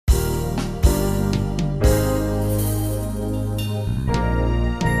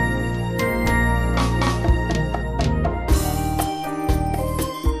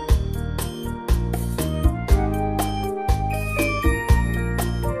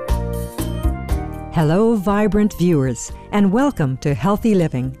Hello, vibrant viewers, and welcome to Healthy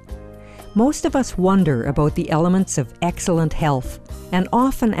Living. Most of us wonder about the elements of excellent health and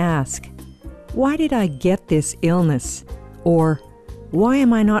often ask, why did I get this illness? Or, why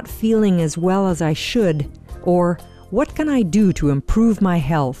am I not feeling as well as I should? Or, what can I do to improve my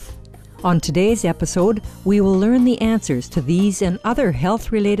health? On today's episode, we will learn the answers to these and other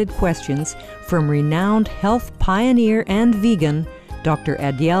health-related questions from renowned health pioneer and vegan, Dr.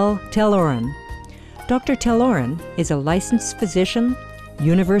 Adiel Tel-Oren. Dr. Tel-Oren is a licensed physician,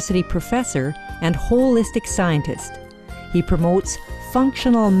 university professor, and holistic scientist. He promotes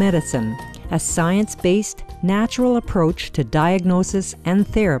functional medicine, a science-based, natural approach to diagnosis and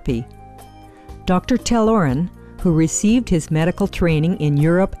therapy. Dr. Tel-Oren, who received his medical training in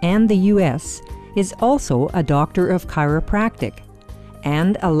Europe and the US, is also a doctor of chiropractic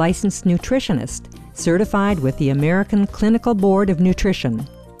and a licensed nutritionist certified with the American Clinical Board of Nutrition.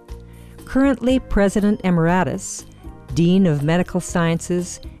 Currently President Emeritus, Dean of Medical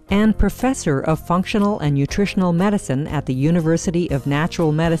Sciences, and Professor of Functional and Nutritional Medicine at the University of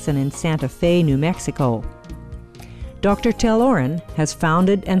Natural Medicine in Santa Fe, New Mexico. Dr. Tel-Oren has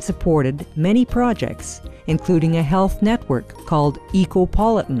founded and supported many projects, including a health network called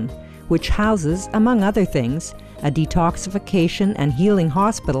Ecopolitan, which houses, among other things, a detoxification and healing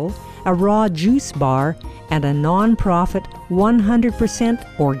hospital, a raw juice bar, and a non-profit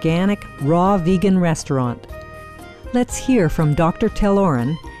 100% organic raw vegan restaurant. Let's hear from Dr.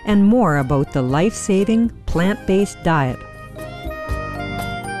 Tel-Oren and more about the life-saving plant-based diet.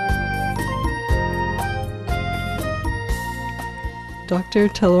 Dr.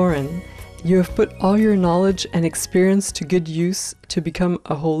 Tel-Oren, you have put all your knowledge and experience to good use to become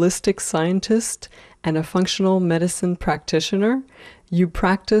a holistic scientist and a functional medicine practitioner. You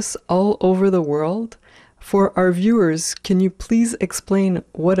practice all over the world. For our viewers, can you please explain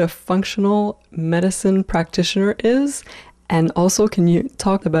what a functional medicine practitioner is? And also, can you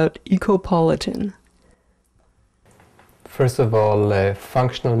talk about Ecopolitan? First of all,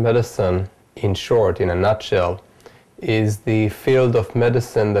 functional medicine, in short, in a nutshell, is the field of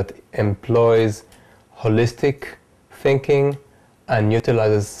medicine that employs holistic thinking and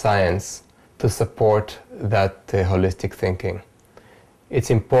utilizes science to support that holistic thinking. It's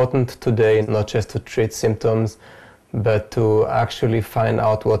important today not just to treat symptoms, but to actually find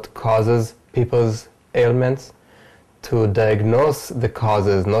out what causes people's ailments, to diagnose the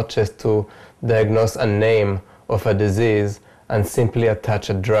causes, not just to diagnose a name of a disease and simply attach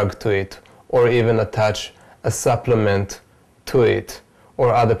a drug to it, or even attach a supplement to it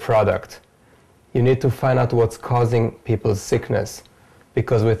or other product. You need to find out what's causing people's sickness,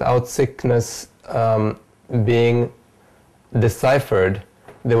 because without sickness being deciphered,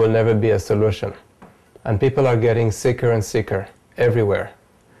 there will never be a solution. And people are getting sicker and sicker everywhere.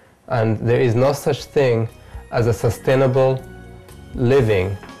 And there is no such thing as a sustainable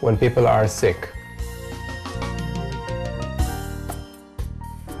living when people are sick.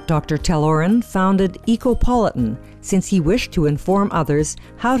 Dr. Tel-Oren founded Ecopolitan since he wished to inform others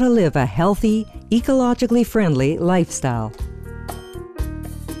how to live a healthy, ecologically friendly lifestyle.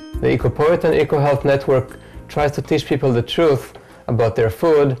 The Ecopolitan EcoHealth Network tries to teach people the truth about their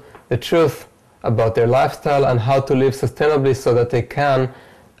food, the truth about their lifestyle, and how to live sustainably so that they can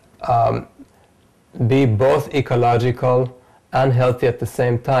be both ecological and healthy at the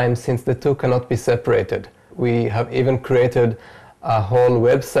same time, since the two cannot be separated. We have even created a whole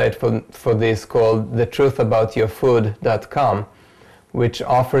website for this called thetruthaboutyourfood.com, which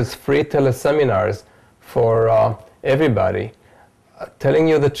offers free teleseminars for everybody, telling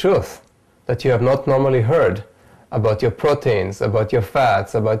you the truth that you have not normally heard about your proteins, about your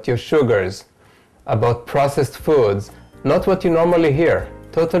fats, about your sugars, about processed foods, not what you normally hear,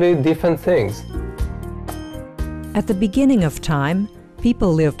 totally different things. At the beginning of time,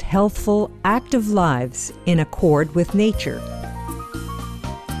 people lived healthful, active lives in accord with nature.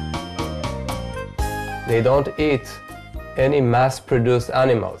 They don't eat any mass-produced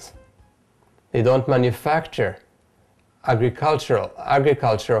animals. They don't manufacture agriculture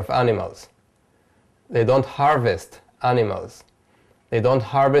of animals. They don't harvest animals. They don't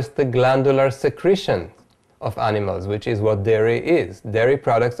harvest the glandular secretion of animals, which is what dairy is. Dairy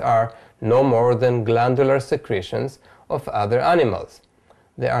products are no more than glandular secretions of other animals.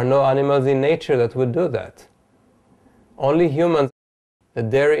 There are no animals in nature that would do that. Only humans. The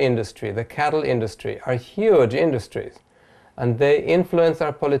dairy industry, the cattle industry are huge industries, and they influence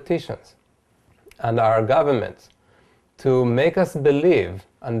our politicians and our governments to make us believe,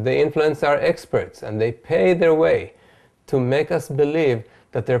 and they influence our experts, and they pay their way to make us believe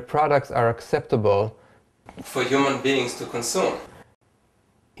that their products are acceptable for human beings to consume.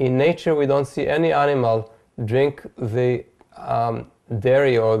 In nature, we don't see any animal drink the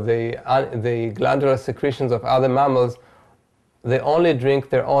dairy or the glandular secretions of other mammals. They only drink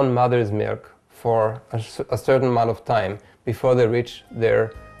their own mother's milk for a certain amount of time before they reach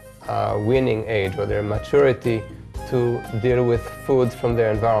their weaning age or their maturity to deal with foods from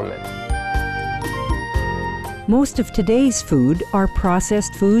their environment. Most of today's food are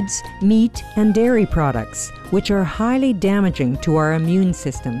processed foods, meat, and dairy products, which are highly damaging to our immune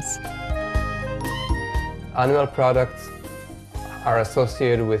systems. Animal products are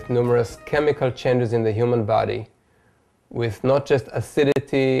associated with numerous chemical changes in the human body, with not just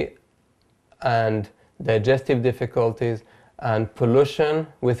acidity and digestive difficulties and pollution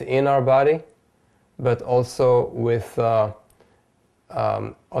within our body, but also with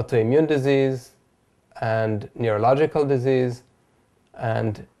autoimmune disease and neurological disease,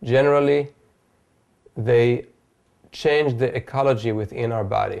 and generally they change the ecology within our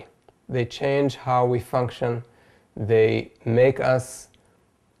body. They change how we function. They make us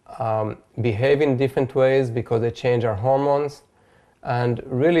behave in different ways because they change our hormones. And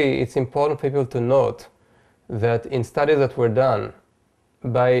really, it's important for people to note that in studies that were done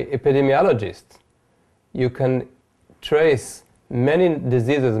by epidemiologists, you can trace many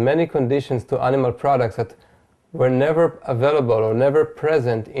diseases, many conditions to animal products that were never available or never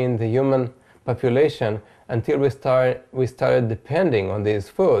present in the human population until we started depending on these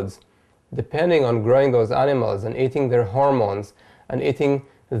foods, depending on growing those animals and eating their hormones and eating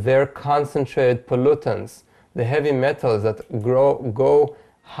their concentrated pollutants, the heavy metals that go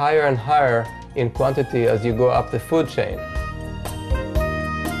higher and higher in quantity as you go up the food chain.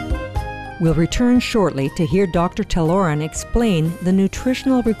 We'll return shortly to hear Dr. Tel-Oren explain the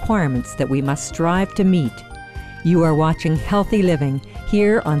nutritional requirements that we must strive to meet. You are watching Healthy Living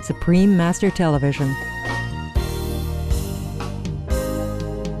here on Supreme Master Television.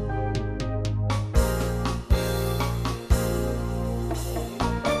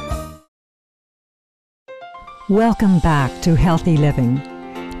 Welcome back to Healthy Living.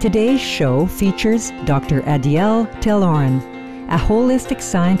 Today's show features Dr. Adiel Tel-Oren, a holistic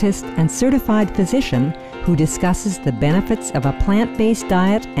scientist and certified physician who discusses the benefits of a plant-based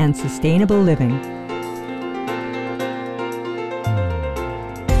diet and sustainable living.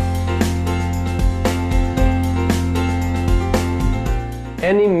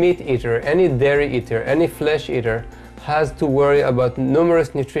 Any meat eater, any dairy eater, any flesh eater has to worry about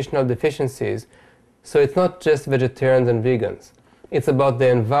numerous nutritional deficiencies. So it's not just vegetarians and vegans. It's about the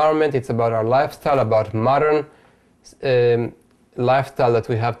environment, it's about our lifestyle, about modern lifestyle that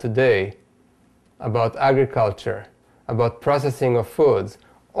we have today, about agriculture, about processing of foods.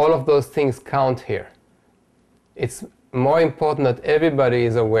 All of those things count here. It's more important that everybody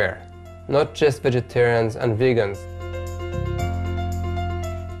is aware, not just vegetarians and vegans.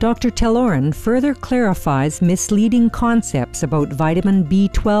 Dr. Tel-Oren further clarifies misleading concepts about vitamin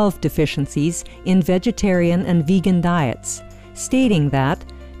B12 deficiencies in vegetarian and vegan diets, stating that,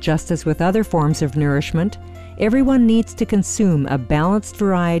 just as with other forms of nourishment, everyone needs to consume a balanced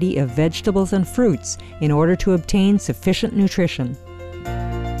variety of vegetables and fruits in order to obtain sufficient nutrition.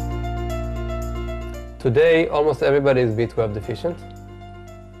 Today, almost everybody is B12 deficient,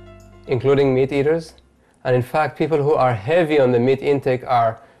 including meat eaters. And in fact, people who are heavy on the meat intake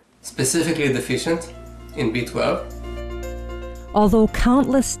are specifically deficient in B12. Although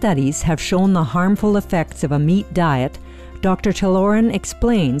countless studies have shown the harmful effects of a meat diet, Dr. Tel-Oren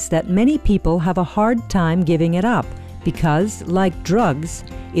explains that many people have a hard time giving it up because, like drugs,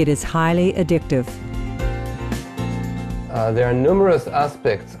 it is highly addictive. There are numerous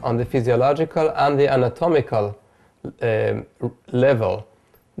aspects on the physiological and the anatomical level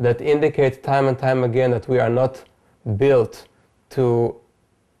that indicate time and time again that we are not built to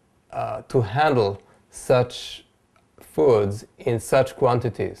handle such foods in such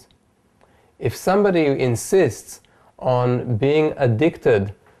quantities. If somebody insists on being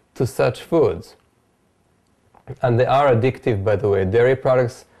addicted to such foods, and they are addictive, by the way, dairy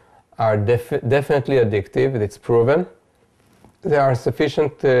products are definitely addictive, it's proven. There are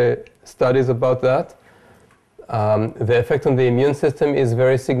sufficient studies about that. The effect on the immune system is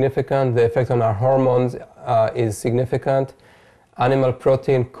very significant. The effect on our hormones is significant. Animal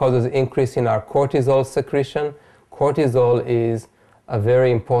protein causes increase in our cortisol secretion. Cortisol is a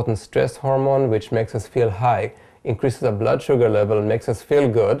very important stress hormone which makes us feel high, increases our blood sugar level, and makes us feel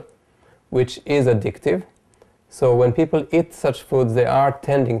good, which is addictive. So when people eat such foods, they are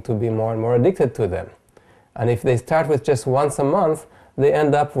tending to be more and more addicted to them. And if they start with just once a month, they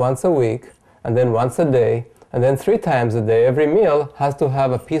end up once a week, and then once a day, and then 3 times a day. Every meal has to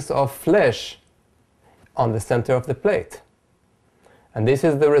have a piece of flesh on the center of the plate. And this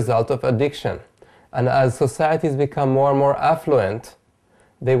is the result of addiction. And as societies become more and more affluent,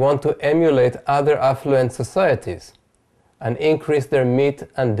 they want to emulate other affluent societies and increase their meat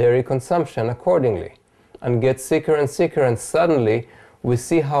and dairy consumption accordingly, and get sicker and sicker. And suddenly we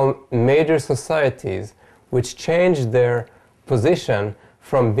see how major societies, which changed their position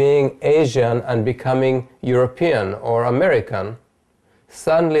from being Asian and becoming European or American,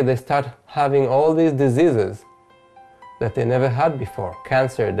 suddenly they start having all these diseases that they never had before: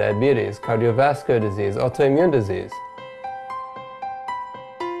 cancer, diabetes, cardiovascular disease, autoimmune disease.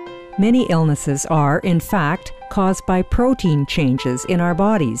 Many illnesses are, in fact, caused by protein changes in our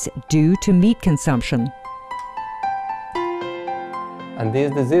bodies due to meat consumption. And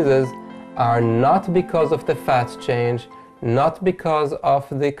these diseases are not because of the fat change, not because of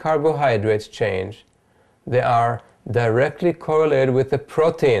the carbohydrates change. They are directly correlated with the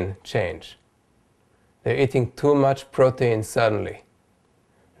protein change. They're eating too much protein suddenly.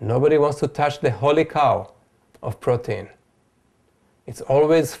 Nobody wants to touch the holy cow of protein. It's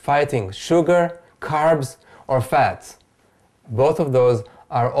always fighting sugar, carbs, or fats. Both of those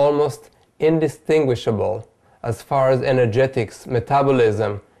are almost indistinguishable as far as energetics,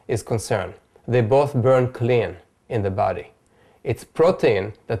 metabolism is concerned. They both burn clean in the body. It's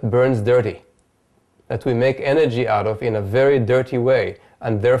protein that burns dirty, that we make energy out of in a very dirty way,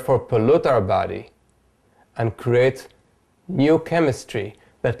 and therefore pollute our body and create new chemistry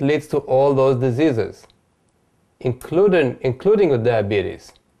that leads to all those diseases, including with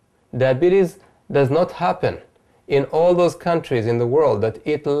diabetes. Diabetes does not happen in all those countries in the world that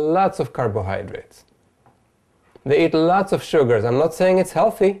eat lots of carbohydrates. They eat lots of sugars. I'm not saying it's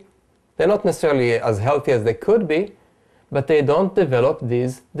healthy. They're not necessarily as healthy as they could be, but they don't develop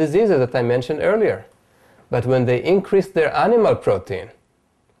these diseases that I mentioned earlier. But when they increase their animal protein,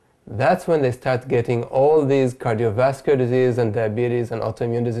 that's when they start getting all these cardiovascular disease and diabetes and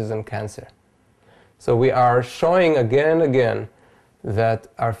autoimmune disease and cancer. So we are showing again and again that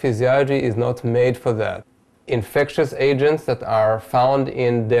our physiology is not made for that. Infectious agents that are found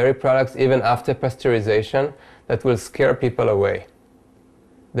in dairy products even after pasteurization that will scare people away.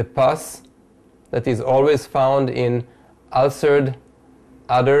 The pus that is always found in ulcered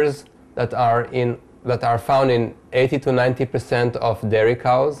udders that are found in 80 to 90% of dairy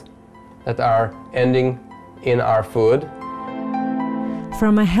cows that are ending in our food.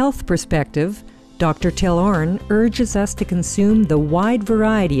 From a health perspective, Dr. Tel-Oren urges us to consume the wide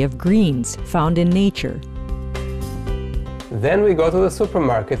variety of greens found in nature. Then we go to the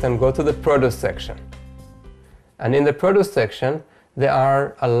supermarket and go to the produce section. And in the produce section, there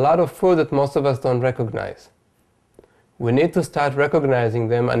are a lot of food that most of us don't recognize. We need to start recognizing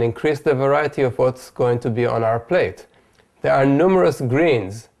them and increase the variety of what's going to be on our plate. There are numerous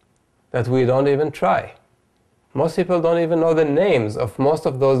greens that we don't even try. Most people don't even know the names of most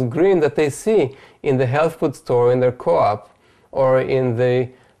of those greens that they see in the health food store, in their co-op, or in the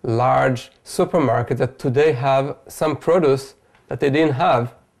large supermarket that today have some produce that they didn't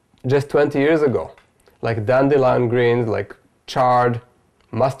have just 20 years ago, like dandelion greens, like chard,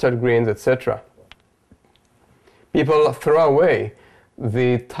 mustard greens, etc. People throw away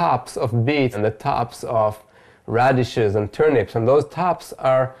the tops of beets and the tops of radishes and turnips, and those tops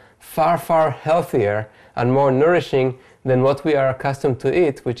are far, far healthier and more nourishing than what we are accustomed to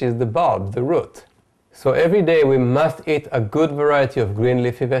eat, which is the bulb, the root. So every day we must eat a good variety of green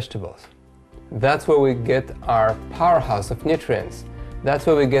leafy vegetables. That's where we get our powerhouse of nutrients. That's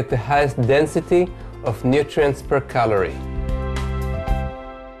where we get the highest density of nutrients per calorie.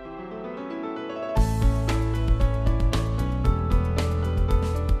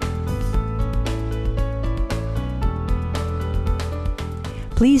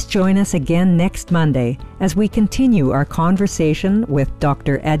 Please join us again next Monday as we continue our conversation with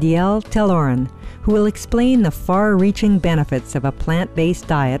Dr. Adiel Tel-Oren, who will explain the far-reaching benefits of a plant-based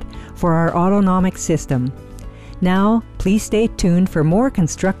diet for our autonomic system. Now, please stay tuned for more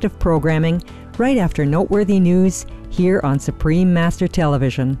constructive programming right after noteworthy news here on Supreme Master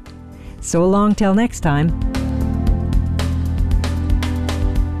Television. So long till next time.